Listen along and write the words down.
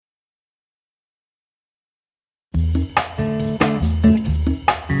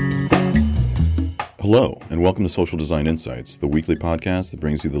Hello, and welcome to Social Design Insights, the weekly podcast that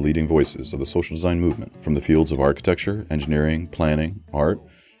brings you the leading voices of the social design movement from the fields of architecture, engineering, planning, art,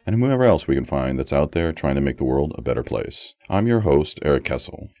 and whoever else we can find that's out there trying to make the world a better place. I'm your host, Eric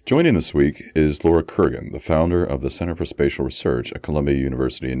Kessel. Joining this week is Laura Kurgan, the founder of the Center for Spatial Research at Columbia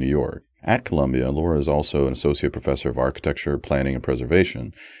University in New York. At Columbia, Laura is also an associate professor of architecture, planning, and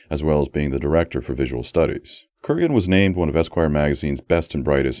preservation, as well as being the director for visual studies. Kurgan was named one of Esquire magazine's best and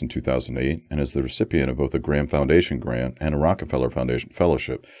brightest in 2008 and is the recipient of both a Graham Foundation grant and a Rockefeller Foundation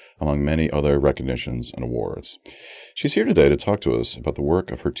fellowship, among many other recognitions and awards. She's here today to talk to us about the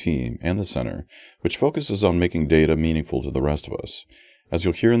work of her team and the center, which focuses on making data meaningful to the rest of us. As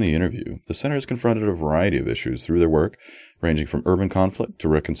you'll hear in the interview, the center has confronted a variety of issues through their work, ranging from urban conflict to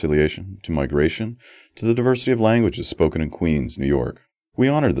reconciliation to migration to the diversity of languages spoken in Queens, New York. We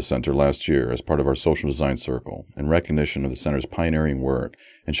honored the center last year as part of our Social Design Circle in recognition of the center's pioneering work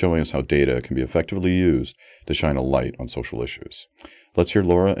and showing us how data can be effectively used to shine a light on social issues. Let's hear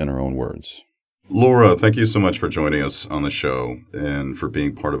Laura in her own words. Laura, thank you so much for joining us on the show and for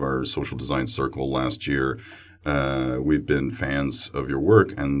being part of our Social Design Circle last year. We've been fans of your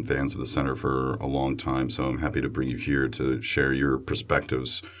work and fans of the center for a long time, so I'm happy to bring you here to share your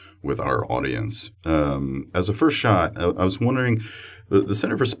perspectives with our audience. As a first shot, I was wondering, the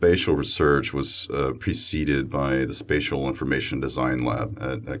Center for Spatial Research was preceded by the Spatial Information Design Lab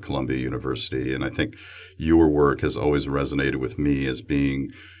at Columbia University, and I think your work has always resonated with me as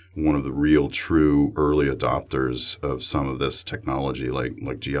being one of the real, true early adopters of some of this technology, like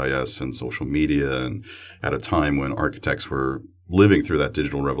GIS and social media, and at a time when architects were living through that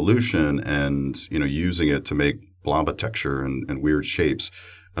digital revolution and using it to make blobitecture and weird shapes.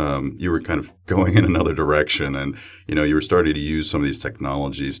 You were kind of going in another direction, and you were starting to use some of these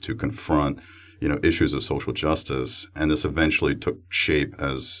technologies to confront issues of social justice, and this eventually took shape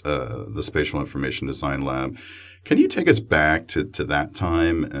as the Spatial Information Design Lab. Can you take us back to that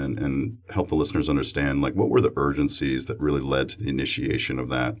time and help the listeners understand, what were the urgencies that really led to the initiation of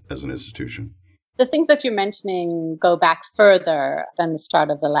that as an institution? The things that you're mentioning go back further than the start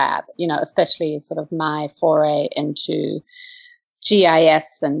of the lab, especially sort of my foray into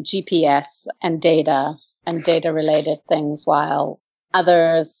GIS and GPS and data-related things, while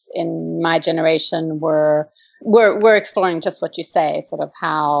others in my generation were exploring just what you say, sort of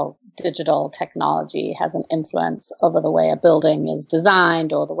how digital technology has an influence over the way a building is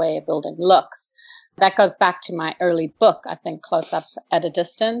designed or the way a building looks. That goes back to my early book, I think, Close Up at a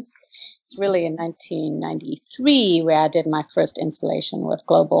Distance. It's really in 1993 where I did my first installation with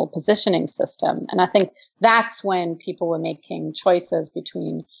Global Positioning System. And I think that's when people were making choices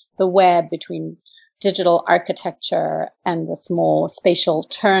between the web, between digital architecture and this more spatial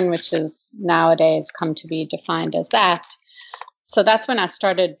turn, which is nowadays come to be defined as that. So that's when I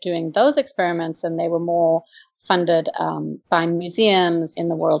started doing those experiments, and they were more funded by museums in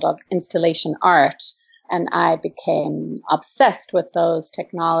the world of installation art. And I became obsessed with those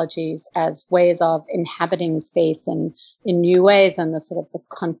technologies as ways of inhabiting space in new ways, and the sort of the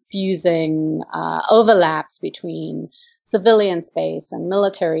confusing overlaps between civilian space and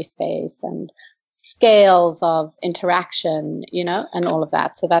military space and scales of interaction, and all of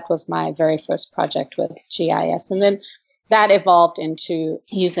that. So that was my very first project with GIS. And then that evolved into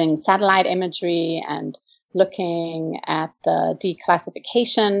using satellite imagery and looking at the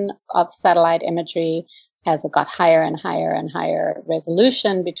declassification of satellite imagery as it got higher and higher and higher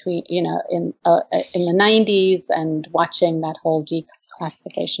resolution between, in the 90s, and watching that whole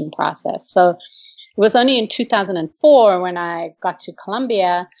declassification process. So it was only in 2004 when I got to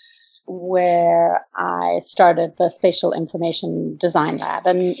Columbia where I started the Spatial Information Design Lab.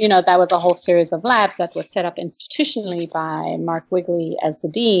 And, that was a whole series of labs that was set up institutionally by Mark Wigley as the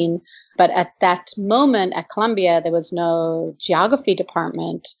dean. But at that moment at Columbia, there was no geography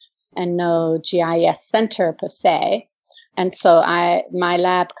department and no GIS center per se. And so my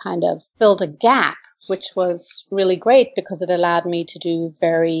lab kind of filled a gap, which was really great because it allowed me to do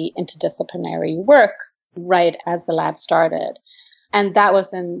very interdisciplinary work right as the lab started. And that was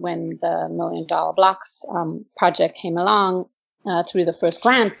when the $1 Million Blocks project came along through the first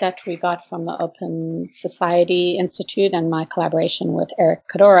grant that we got from the Open Society Institute, and my collaboration with Eric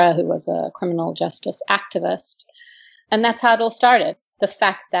Cadora, who was a criminal justice activist. And that's how it all started. The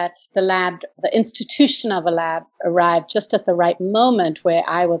fact that the institution of a lab arrived just at the right moment, where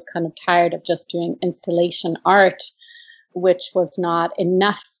I was kind of tired of just doing installation art, which was not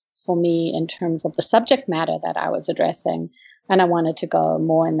enough for me in terms of the subject matter that I was addressing. And I wanted to go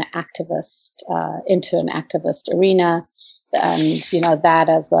more in the into an activist arena. And, that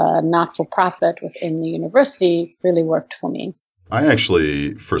as a not-for-profit within the university really worked for me. I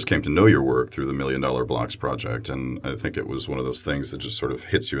actually first came to know your work through the $1 Million Blocks Project, and I think it was one of those things that just sort of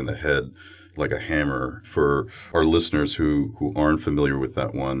hits you in the head like a hammer. For our listeners who aren't familiar with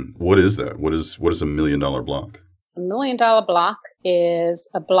that one, what is that? What is a $1 million block? $1 million block is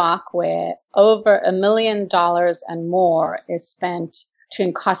a block where over $1 million and more is spent to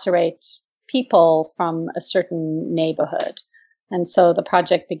incarcerate people from a certain neighborhood. And so the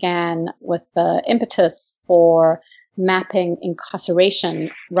project began with the impetus for mapping incarceration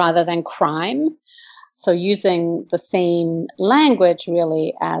rather than crime. So using the same language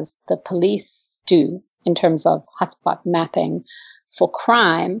really as the police do in terms of hotspot mapping for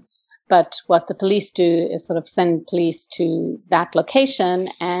crime. But what the police do is sort of send police to that location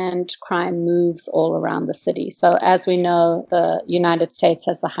and crime moves all around the city. So as we know, the United States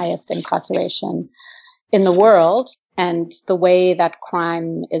has the highest incarceration in the world. And the way that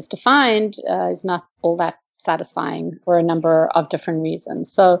crime is defined is not all that satisfying for a number of different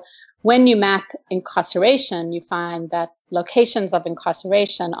reasons. So when you map incarceration, you find that locations of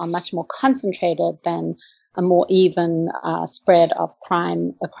incarceration are much more concentrated than a more even spread of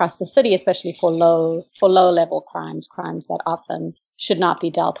crime across the city, especially for low level crimes that often should not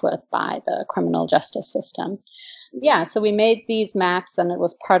be dealt with by the criminal justice system. Yeah, so we made these maps, and it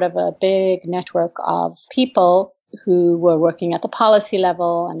was part of a big network of people who were working at the policy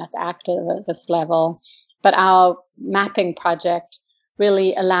level and at the activist level. But our mapping project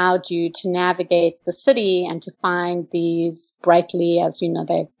really allowed you to navigate the city and to find these brightly, as you know,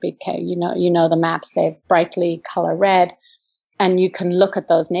 the maps, they're brightly color red. And you can look at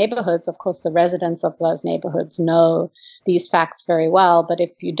those neighborhoods. Of course, the residents of those neighborhoods know these facts very well. But if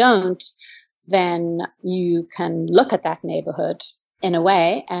you don't, then you can look at that neighborhood in a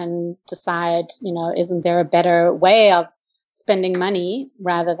way and decide, isn't there a better way of spending money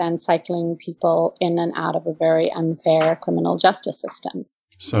rather than cycling people in and out of a very unfair criminal justice system?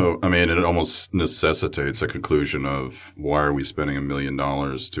 So, it almost necessitates a conclusion of why are we spending $1 million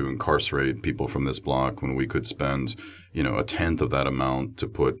to incarcerate people from this block when we could spend, a tenth of that amount to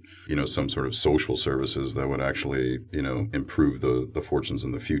put, some sort of social services that would actually, improve the fortunes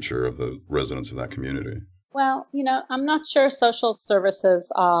in the future of the residents of that community? Well, I'm not sure social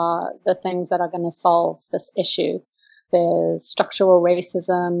services are the things that are going to solve this issue. There's structural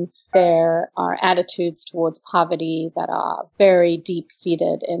racism. There are attitudes towards poverty that are very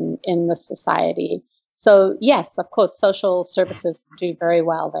deep-seated in the society. So, yes, of course, social services would do very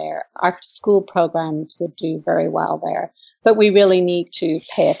well there. After-school programs would do very well there. But we really need to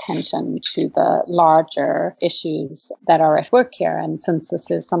pay attention to the larger issues that are at work here. And since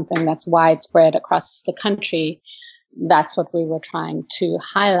this is something that's widespread across the country, that's what we were trying to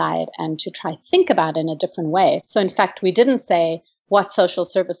highlight and to try think about in a different way. So in fact, we didn't say what social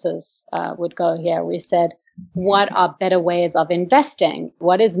services would go here. We said, what are better ways of investing?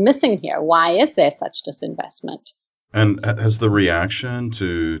 What is missing here? Why is there such disinvestment? And has the reaction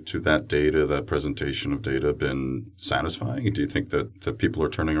to that data, that presentation of data, been satisfying? Do you think that people are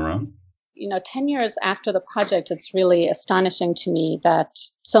turning around? 10 years after the project, it's really astonishing to me that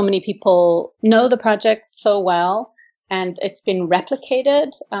so many people know the project so well. And it's been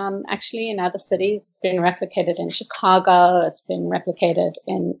replicated, actually, in other cities. It's been replicated in Chicago. It's been replicated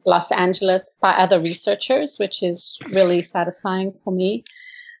in Los Angeles by other researchers, which is really satisfying for me.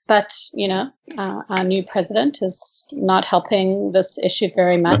 But, our new president is not helping this issue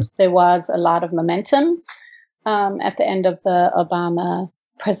very much. There was a lot of momentum at the end of the Obama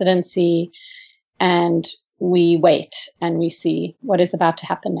presidency, and we wait and we see what is about to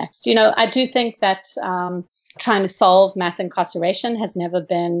happen next. I do think that trying to solve mass incarceration has never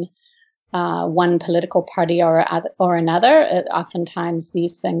been one political party or another. Oftentimes,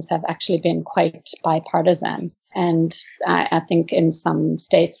 these things have actually been quite bipartisan, and I think in some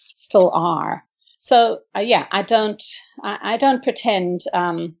states still are. So, I don't pretend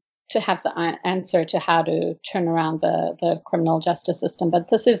to have the answer to how to turn around the criminal justice system, but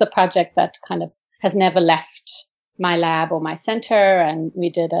this is a project that kind of has never left my lab or my center, and we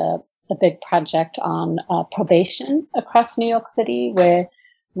did a big project on probation across New York City, where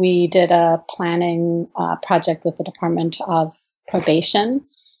we did a planning project with the Department of Probation,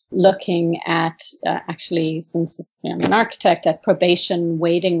 looking at actually, since I'm an architect, at probation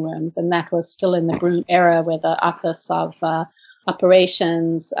waiting rooms. And that was still in the Broome era, where the Office of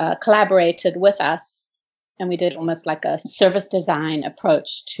Operations collaborated with us. And we did almost like a service design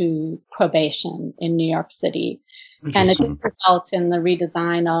approach to probation in New York City. And it did result in the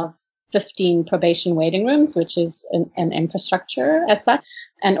redesign of 15 probation waiting rooms, which is an infrastructure as such,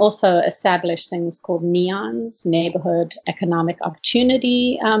 and also established things called NEONs, Neighborhood Economic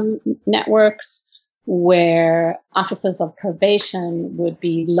Opportunity Networks, where officers of probation would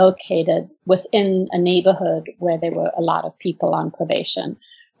be located within a neighborhood where there were a lot of people on probation,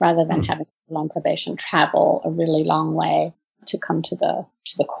 rather than having people on probation travel a really long way to come to the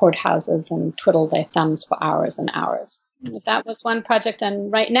courthouses and twiddle their thumbs for hours and hours. That was one project.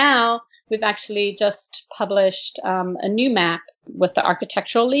 And right now, we've actually just published a new map with the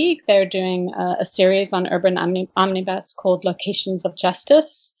Architectural League. They're doing a series on Urban Omnibus called Locations of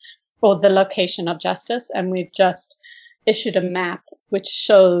Justice, or The Location of Justice. And we've just issued a map which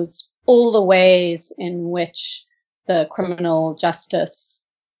shows all the ways in which the criminal justice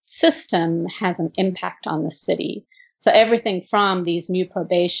system has an impact on the city. So everything from these new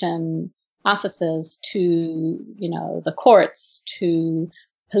probation officers to, the courts, to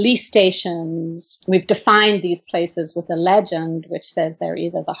police stations. We've defined these places with a legend which says they're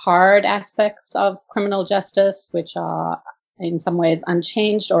either the hard aspects of criminal justice, which are in some ways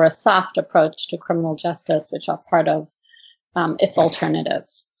unchanged, or a soft approach to criminal justice, which are part of its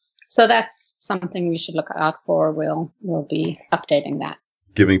alternatives. So that's something we should look out for. We'll be updating that.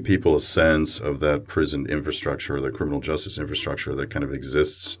 Giving people a sense of that prison infrastructure, or the criminal justice infrastructure that kind of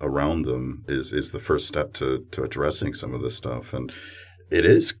exists around them is the first step to addressing some of this stuff. And it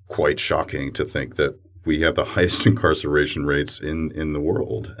is quite shocking to think that we have the highest incarceration rates in the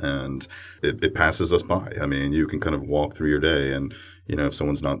world, and it passes us by. I mean, you can kind of walk through your day and, if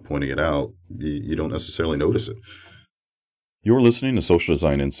someone's not pointing it out, you don't necessarily notice it. You're listening to Social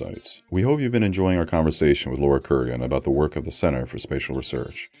Design Insights. We hope you've been enjoying our conversation with Laura Kurgan about the work of the Center for Spatial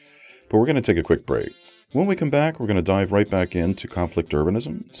Research. But we're going to take a quick break. When we come back, we're going to dive right back into conflict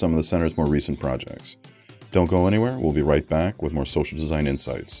urbanism, some of the Center's more recent projects. Don't go anywhere. We'll be right back with more Social Design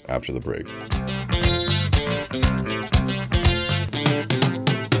Insights after the break.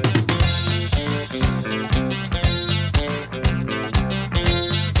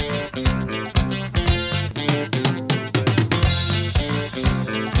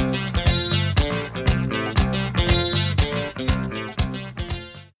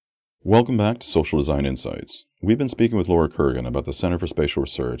 Welcome back to Social Design Insights. We've been speaking with Laura Kurgan about the Center for Spatial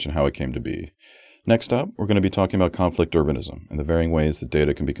Research and how it came to be. Next up, we're going to be talking about conflict urbanism and the varying ways that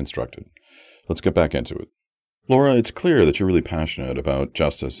data can be constructed. Let's get back into it. Laura, it's clear that you're really passionate about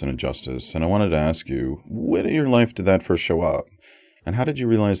justice and injustice, and I wanted to ask you, when in your life did that first show up? And how did you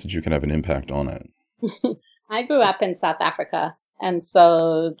realize that you could have an impact on it? I grew up in South Africa, and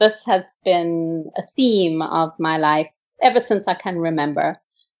so this has been a theme of my life ever since I can remember.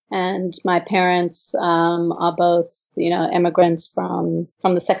 And my parents are both, immigrants from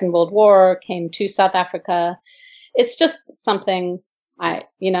the Second World War, came to South Africa. It's just something I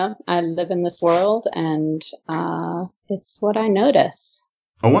live in this world, and it's what I notice.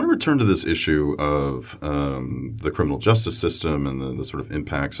 I want to return to this issue of the criminal justice system and the sort of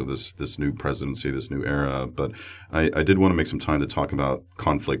impacts of this new presidency, this new era. But I did want to make some time to talk about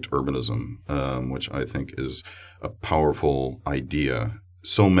conflict urbanism, which I think is a powerful idea.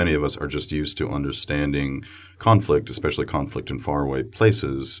 So many of us are just used to understanding conflict, especially conflict in faraway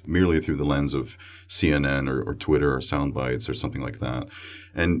places, merely through the lens of CNN or Twitter or sound bites or something like that.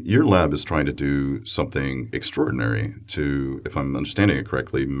 And your lab is trying to do something extraordinary to, if I'm understanding it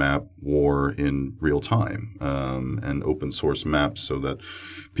correctly, map war in real time and open source maps so that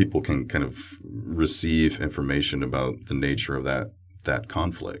people can kind of receive information about the nature of that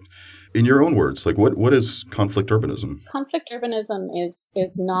conflict. In your own words, what is conflict urbanism? Conflict urbanism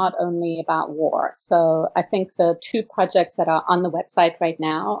is not only about war. So I think the two projects that are on the website right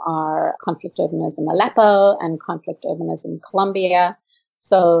now are Conflict Urbanism Aleppo and Conflict Urbanism Colombia.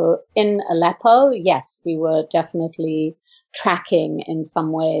 So in Aleppo, yes, we were definitely tracking in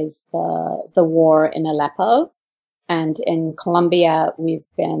some ways the war in Aleppo. And in Colombia, we've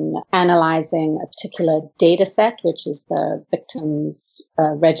been analyzing a particular data set, which is the victims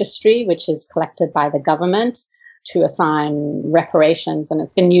registry, which is collected by the government to assign reparations. And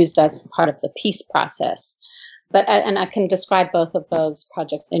it's been used as part of the peace process. And I can describe both of those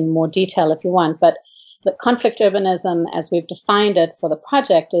projects in more detail if you want. But the conflict urbanism, as we've defined it for the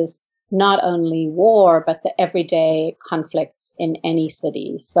project, is not only war, but the everyday conflicts in any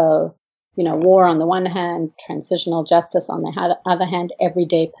city. So war on the one hand, transitional justice on the other hand,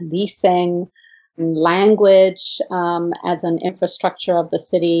 everyday policing, language as an infrastructure of the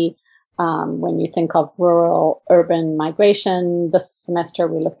city. When you think of rural-urban migration, this semester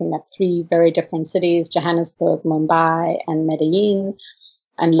we're looking at 3 very different cities, Johannesburg, Mumbai, and Medellin,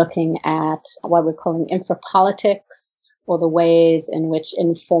 and looking at what we're calling infrapolitics, or the ways in which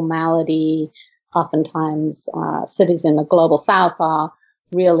informality, oftentimes cities in the global south are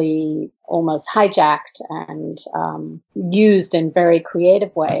really almost hijacked and used in very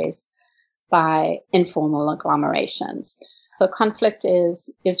creative ways. by informal agglomerations. So conflict is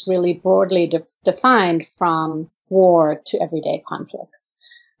really broadly defined from war to everyday conflicts.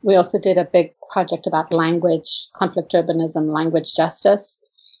 We also did a big project about language, conflict urbanism, language justice,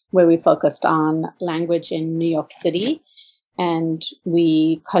 where we focused on language in New York City. And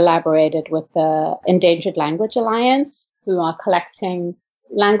we collaborated with the Endangered Language Alliance, who are collecting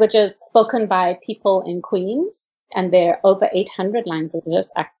languages spoken by people in Queens. And there are over 800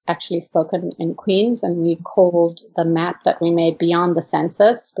 languages actually spoken in Queens. And we called the map that we made Beyond the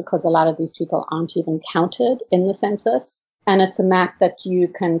Census, because a lot of these people aren't even counted in the census. And it's a map that you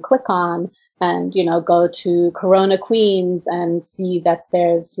can click on and, go to Corona, Queens, and see that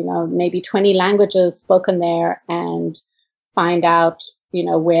there's, maybe 20 languages spoken there, and find out,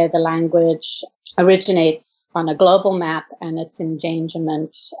 where the language originates on a global map and its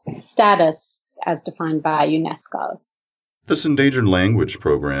endangerment status as defined by UNESCO. This endangered language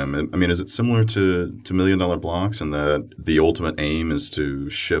program, I mean, is it similar to $1 Million Blocks in that the ultimate aim is to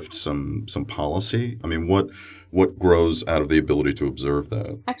shift some policy? I mean, what grows out of the ability to observe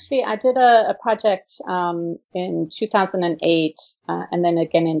that? Actually, I did a project in 2008 and then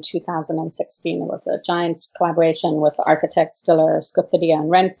again in 2016. It was a giant collaboration with architects Diller, Scofidia,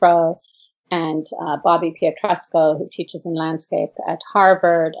 and Renfro, and Bobby Pietrusco, who teaches in landscape at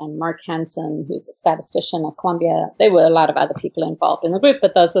Harvard, and Mark Hansen, who's a statistician at Columbia. There were a lot of other people involved in the group,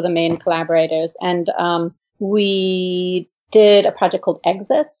 but those were the main collaborators. And we did a project called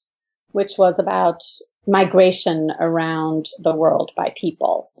Exits, which was about migration around the world by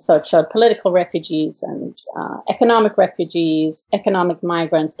people. So it showed political refugees and economic refugees, economic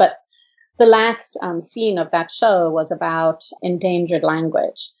migrants. But the last scene of that show was about endangered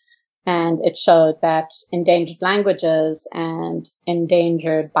language. And it showed that endangered languages and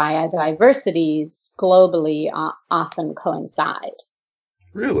endangered biodiversities globally often coincide.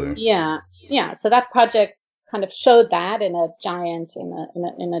 Really? Yeah. So that project kind of showed that in a giant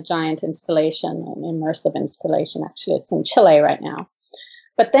installation, an immersive installation. Actually, it's in Chile right now.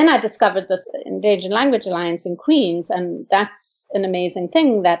 But then I discovered this Endangered Language Alliance in Queens, and that's an amazing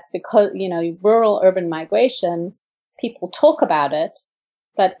thing, that because, rural urban migration, people talk about it,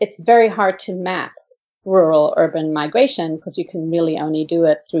 but it's very hard to map rural urban migration because you can really only do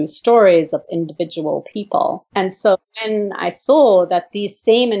it through stories of individual people. And so when I saw that these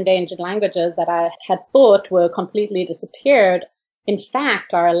same endangered languages that I had thought were completely disappeared, in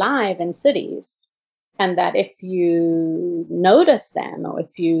fact, are alive in cities, and that if you notice them or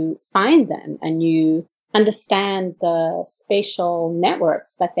if you find them and you understand the spatial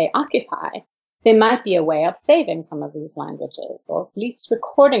networks that they occupy, there might be a way of saving some of these languages, or at least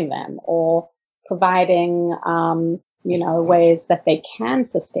recording them, or providing, ways that they can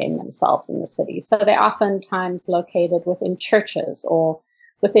sustain themselves in the city. So they're oftentimes located within churches or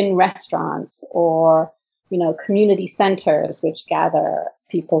within restaurants or, community centers, which gather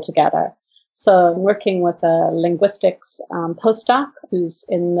people together. So I'm working with a linguistics postdoc who's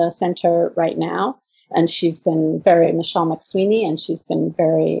in the center right now. And Michelle McSweeney, and she's been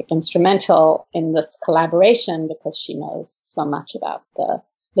very instrumental in this collaboration because she knows so much about the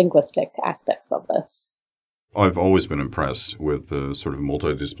linguistic aspects of this. I've always been impressed with the sort of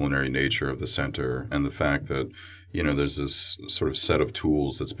multidisciplinary nature of the center and the fact that, there's this sort of set of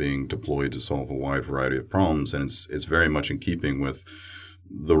tools that's being deployed to solve a wide variety of problems. And it's very much in keeping with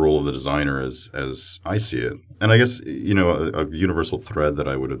the role of the designer as I see it. And I guess, a universal thread that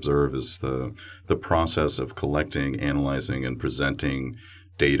I would observe is the process of collecting, analyzing, and presenting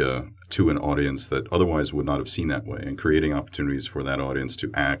data to an audience that otherwise would not have seen that way, and creating opportunities for that audience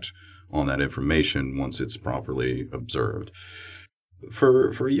to act on that information once it's properly observed. For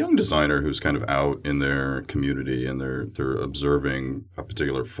a young designer who's kind of out in their community and they're observing a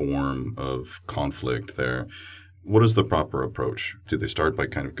particular form of conflict there, what is the proper approach? Do they start by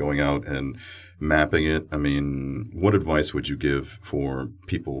kind of going out and mapping it? I mean, what advice would you give for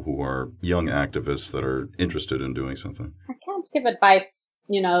people who are young activists that are interested in doing something? I can't give advice,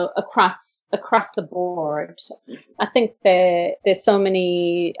 across the board. I think there's so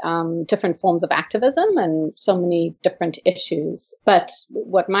many different forms of activism and so many different issues. But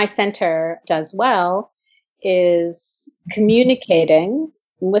what my center does well is communicating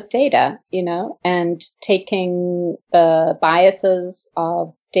with data, and taking the biases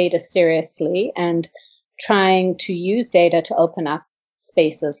of data seriously and trying to use data to open up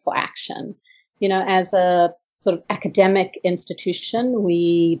spaces for action. As a sort of academic institution,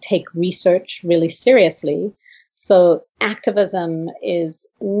 we take research really seriously. So activism is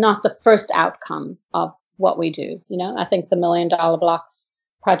not the first outcome of what we do. I think the $1 Million Blocks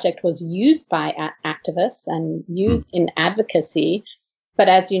project was used by activists and used in advocacy, But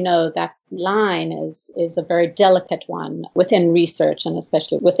as you know, that line is a very delicate one within research and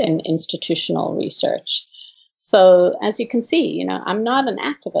especially within institutional research. So as you can see, I'm not an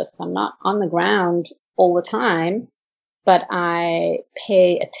activist. I'm not on the ground all the time, but I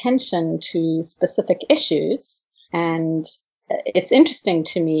pay attention to specific issues. And it's interesting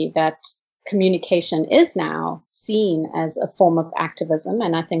to me that communication is now seen as a form of activism.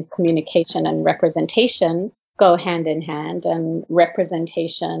 And I think communication and representation go hand in hand, and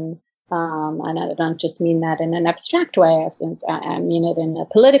representation, and I don't just mean that in an abstract way, I mean it in a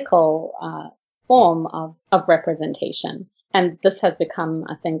political form of representation. And this has become,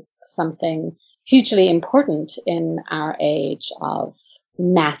 I think, something hugely important in our age of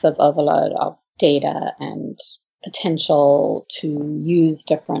massive overload of data and potential to use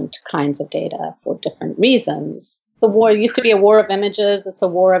different kinds of data for different reasons. The war used to be a war of images. It's a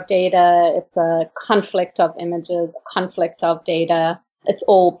war of data. It's a conflict of images, a conflict of data. It's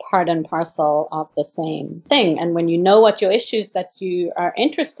all part and parcel of the same thing. And when you know what your issues that you are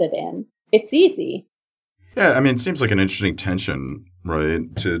interested in, it's easy. Yeah, I mean, it seems like an interesting tension,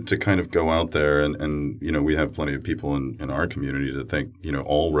 right? To kind of go out there and we have plenty of people in our community that think,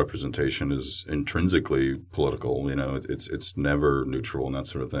 all representation is intrinsically political. It's never neutral and that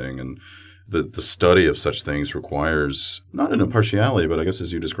sort of thing. And the study of such things requires not an impartiality, but I guess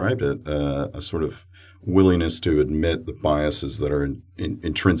as you described it, a sort of willingness to admit the biases that are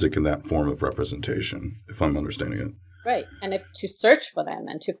intrinsic in that form of representation, if I'm understanding it. Right. And to search for them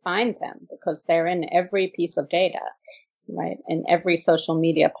and to find them, because they're in every piece of data, right? In every social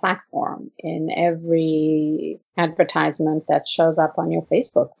media platform, in every advertisement that shows up on your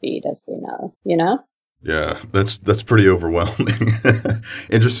Facebook feed, as we know, Yeah, that's pretty overwhelming.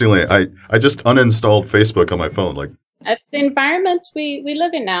 Interestingly, I just uninstalled Facebook on my phone. That's the environment we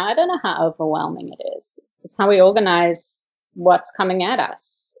live in now. I don't know how overwhelming it is. It's how we organize what's coming at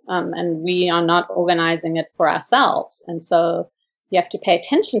us. And we are not organizing it for ourselves. And so you have to pay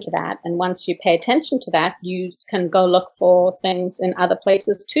attention to that. And once you pay attention to that, you can go look for things in other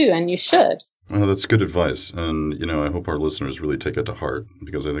places too. And you should. Well, that's good advice. And, I hope our listeners really take it to heart,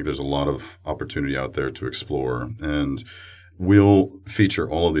 because I think there's a lot of opportunity out there to explore. And we'll feature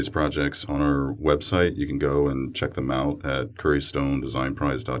all of these projects on our website. You can go and check them out at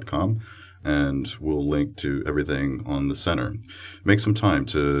currystonedesignprize.com. And we'll link to everything on the center. Make some time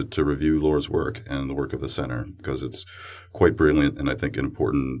to review Laura's work and the work of the center, because it's quite brilliant and I think an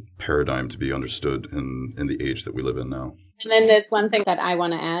important paradigm to be understood in the age that we live in now. And then there's one thing that I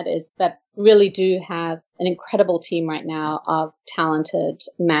want to add is that really do have an incredible team right now of talented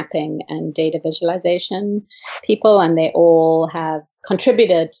mapping and data visualization people, and they all have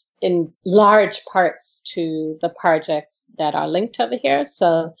contributed in large parts to the projects that are linked over here.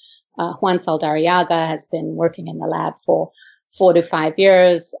 So Juan Saldarriaga has been working in the lab for 4 to 5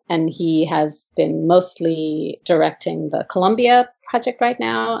 years, and he has been mostly directing the Columbia project right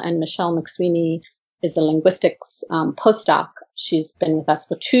now. And Michelle McSweeney is a linguistics postdoc. She's been with us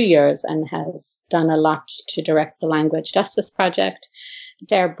for 2 years and has done a lot to direct the Language Justice Project.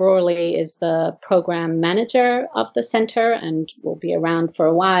 Dara Brorley is the program manager of the center and will be around for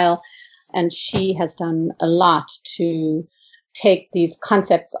a while. And she has done a lot to take these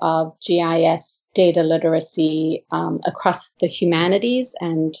concepts of GIS data literacy across the humanities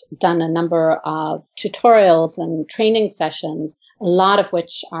and done a number of tutorials and training sessions, a lot of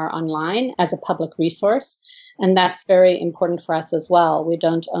which are online as a public resource. And that's very important for us as well. We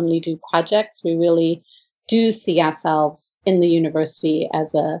don't only do projects, we really do see ourselves in the university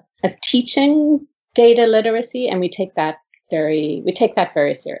as teaching data literacy, and we take that very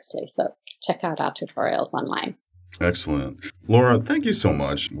seriously. So check out our tutorials online. Excellent. Laura, thank you so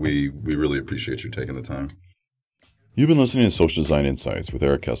much. We really appreciate you taking the time. You've been listening to Social Design Insights with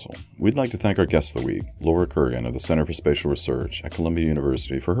Eric Kessel. We'd like to thank our guest of the week, Laura Kurgan of the Center for Spatial Research at Columbia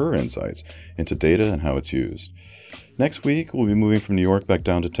University, for her insights into data and how it's used. Next week, we'll be moving from New York back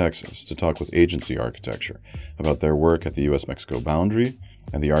down to Texas to talk with Agency Architecture about their work at the U.S.-Mexico boundary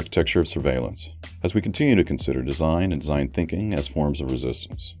and the architecture of surveillance, as we continue to consider design and design thinking as forms of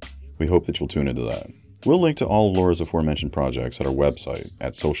resistance. We hope that you'll tune into that. We'll link to all of Laura's aforementioned projects at our website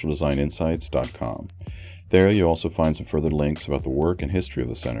at socialdesigninsights.com. There you'll also find some further links about the work and history of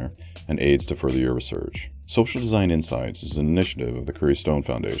the center and aids to further your research. Social Design Insights is an initiative of the Curry Stone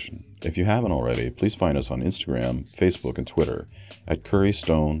Foundation. If you haven't already, please find us on Instagram, Facebook, and Twitter at Curry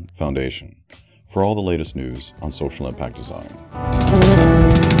Stone Foundation for all the latest news on social impact design.